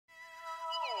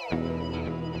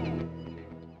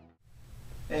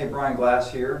Hey, Brian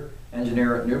Glass here,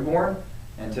 engineer at Newborn,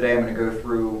 and today I'm going to go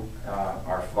through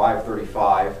our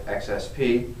 535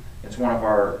 XSP. It's one of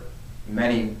our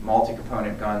many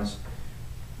multi-component guns.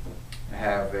 I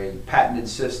have a patented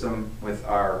system with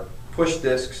our push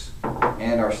discs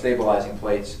and our stabilizing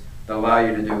plates that allow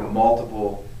you to do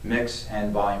multiple mix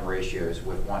and volume ratios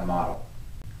with one model.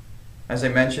 As I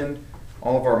mentioned,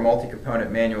 all of our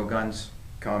multi-component manual guns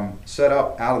come set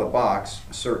up out of the box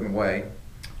a certain way.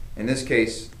 In this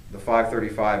case, the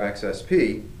 535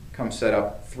 XSP comes set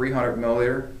up 300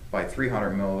 milliliter by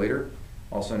 300 milliliter,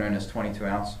 also known as 22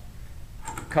 ounce.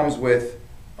 Comes with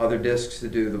other discs to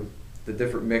do the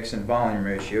different mix and volume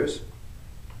ratios.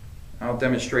 I'll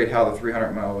demonstrate how the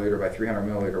 300 milliliter by 300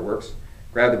 milliliter works.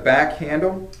 Grab the back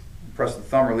handle, press the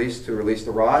thumb release to release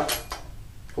the rod,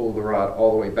 pull the rod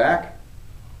all the way back.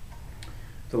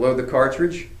 To load the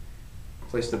cartridge,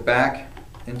 place the back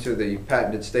into the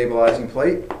patented stabilizing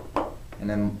plate and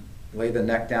then lay the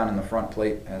neck down in the front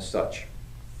plate as such.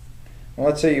 Well,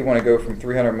 let's say you want to go from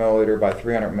 300 milliliter by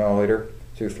 300 milliliter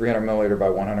to 300 milliliter by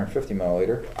 150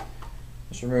 milliliter.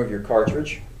 Just remove your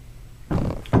cartridge.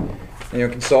 And you'll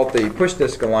consult the push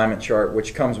disc alignment chart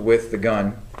which comes with the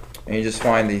gun, and you just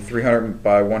find the 300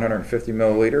 by 150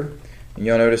 milliliter, and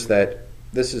you'll notice that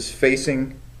this is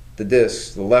facing the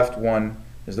discs. The left one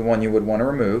is the one you would want to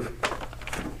remove.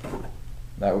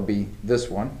 That would be this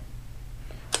one.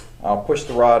 I'll push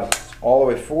the rod all the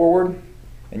way forward,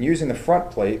 and using the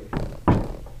front plate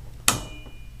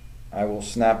I will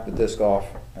snap the disc off.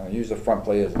 I'll use the front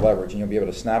plate as leverage, and you'll be able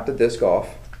to snap the disc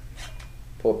off,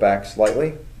 pull it back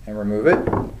slightly and remove it.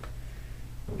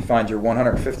 You find your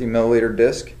 150 milliliter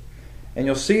disc, and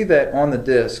you'll see that on the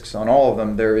discs, on all of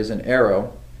them, there is an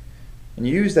arrow, and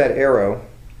you use that arrow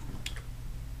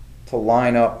to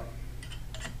line up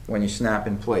when you snap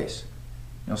in place.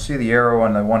 You'll see the arrow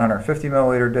on the 150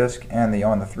 milliliter disc and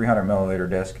on the 300 milliliter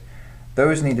disc.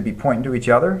 Those need to be pointing to each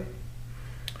other,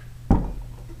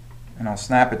 and I'll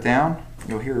snap it down.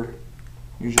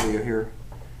 Usually you'll hear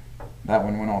that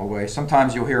one went all the way.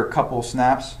 Sometimes you'll hear a couple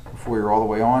snaps before you're all the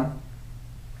way on.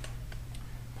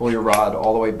 Pull your rod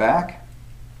all the way back.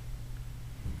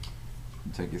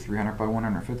 Take your 300 by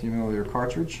 150 milliliter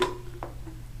cartridge,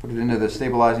 put it into the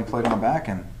stabilizing plate on the back,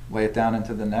 and lay it down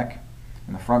into the neck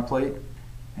and the front plate,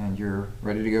 and you're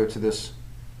ready to go to this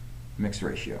mix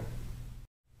ratio.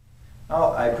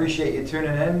 Well, I appreciate you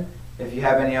tuning in. If you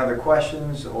have any other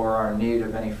questions or are in need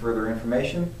of any further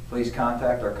information, please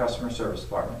contact our customer service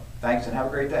department. Thanks and have a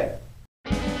great day.